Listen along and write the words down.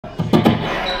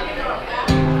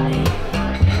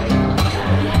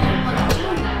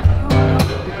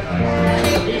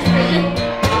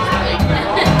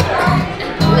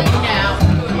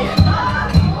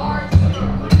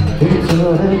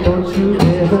darling, don't you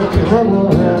ever come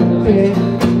around here.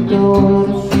 Don't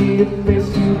wanna see your face,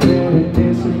 you better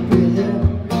disappear.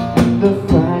 The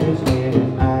fire's in your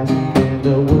eyes and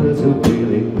the words are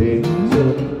really clear. So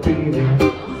beat it,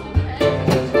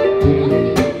 just beat it.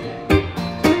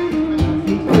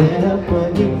 You better, but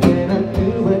you cannot do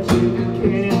what you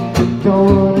can. Don't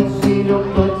wanna see no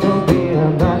blood, don't be,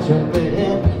 I'm not your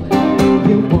man.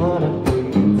 You wanna be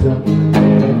tough,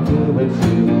 better do what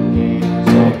you can.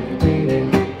 So beat it.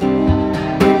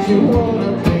 If you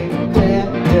wanna be bad,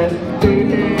 just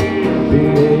beat it,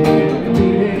 beat it,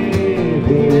 beat it,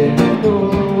 beat it. No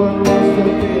one wants to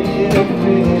beat it,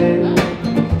 beat it.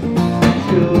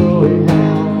 Show it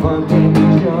how fucking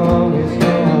strong is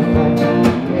your fight.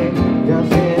 It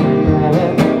doesn't matter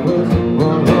who's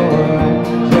wrong or right.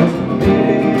 Just beat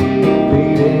it,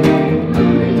 beat it,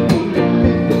 beat it, beat it,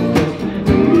 beat it. Just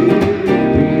beat it,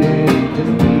 beat it,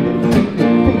 just beat it, beat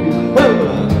it, beat it.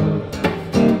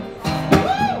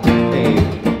 Hey.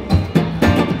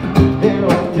 They're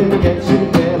out to get you,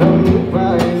 better move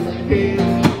right.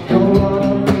 Don't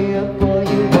wanna be a boy,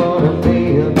 you wanna be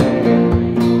a man.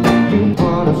 You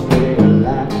wanna stay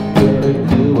alive, better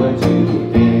do what you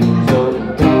can. So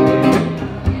beat it,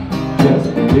 just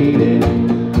beat it.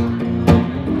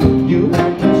 You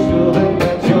have to show them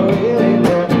that you're really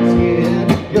not scared.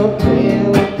 You're playing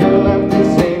with your life,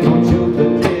 this ain't no truth to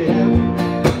give.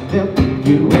 They'll beat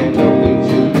you and they'll beat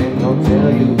you and they'll tell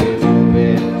you it's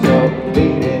fair. So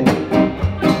beat it,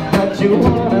 but you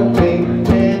wanna be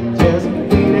bad, just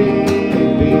beat it,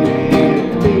 beat it,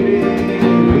 beat it,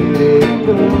 beat it.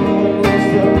 No one wants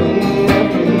to beat it,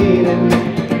 beat it.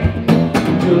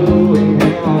 Doing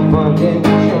how fucking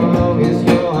strong is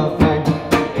your fight.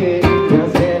 It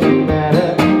doesn't matter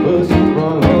who's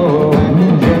wrong or right.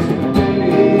 Just beat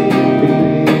it,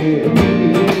 beat it,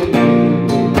 beat it, beat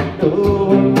it. No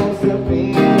one wants to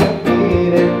beat it,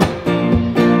 beat it.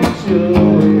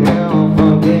 Showing how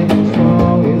fucking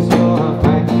strong is your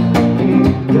fight. It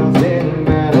doesn't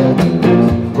matter who's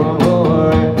wrong or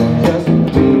right. Just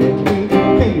beat it, beat it,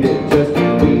 beat it. Just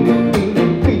beat it, beat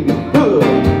it, beat it.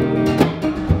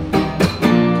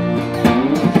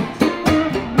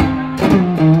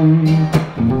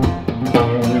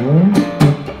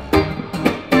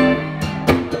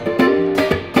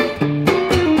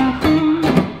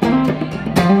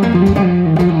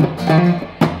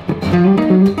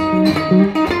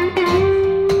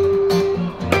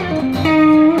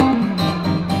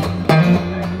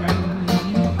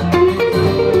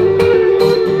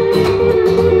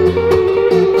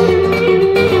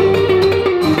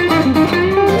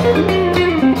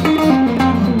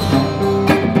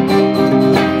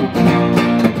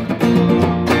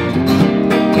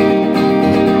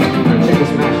 Check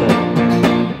this mashup.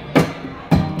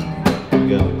 Here we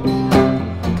go.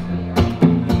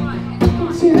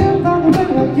 See them on the way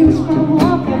like you scrum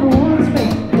up and one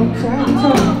space. Don't try to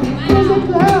talk. There's a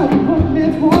cloud, one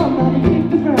minute warm, now to keep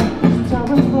the ground.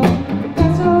 Time is wrong,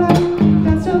 that's alright,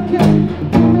 that's okay.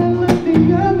 You may look the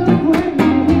other way,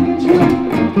 we can try.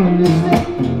 Understand,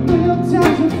 but your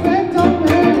time's affect on me.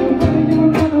 Whether you're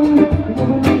run away, you're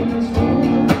running this way.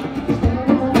 Standing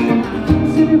around,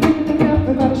 city with the gap,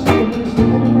 I gotta stay with you.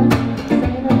 Standing around,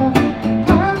 standing around.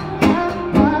 Standing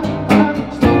around.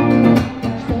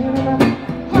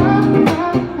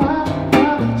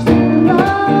 Standing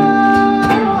around.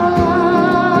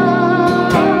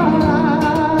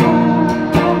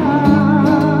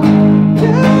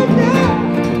 Yeah, yeah.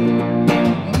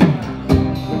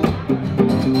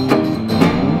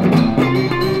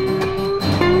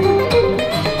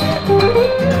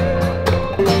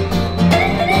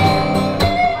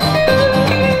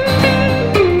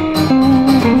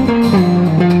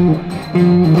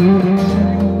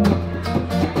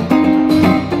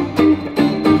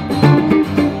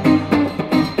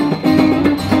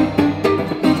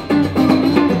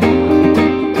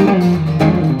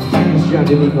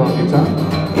 Nico on guitar.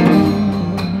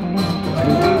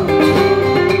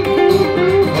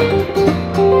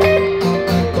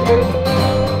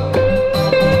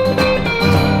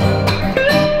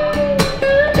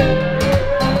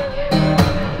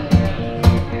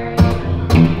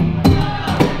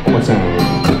 What's that?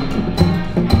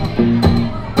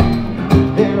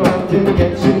 They're out to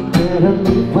get you, better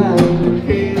be wild.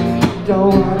 Don't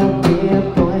wanna be a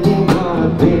boy, you wanna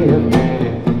be a man.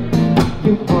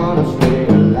 You wanna stay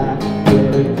alive,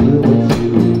 better do what you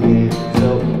can. So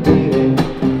beat it,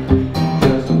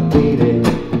 just beat it.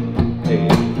 Hey,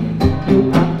 you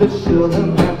have to show them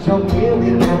that you're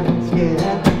really not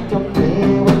scared. Don't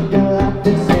play with your life,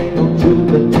 this ain't no truth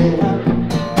to tell.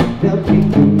 They'll keep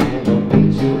you and they'll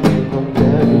beat you and they'll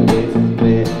tell you it's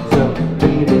fair. So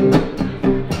beat it,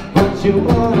 Don't you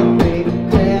wanna be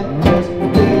there? Just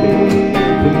beat it,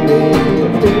 beat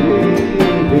it,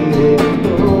 beat it.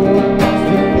 No one wants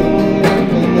to beat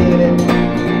it.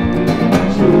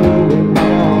 True and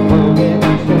wrong, forget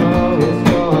sure it's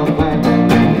your fight.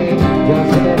 It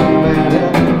doesn't matter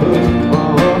who's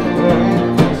wrong or right.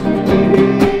 Just beat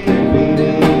it, beat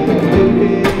it,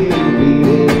 beat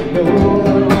it. No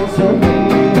one wants to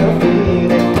beat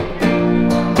it.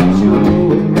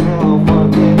 True and wrong,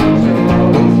 forget sure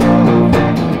it's your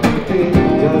fight. It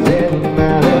doesn't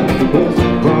matter who's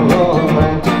wrong or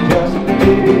right. Just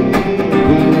beat it,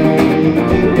 beat it,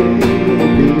 beat it,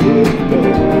 beat it.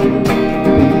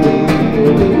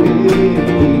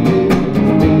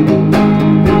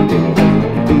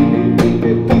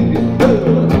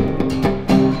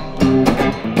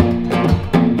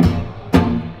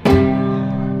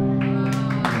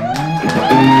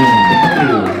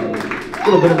 A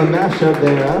little bit of a mashup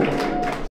there, huh?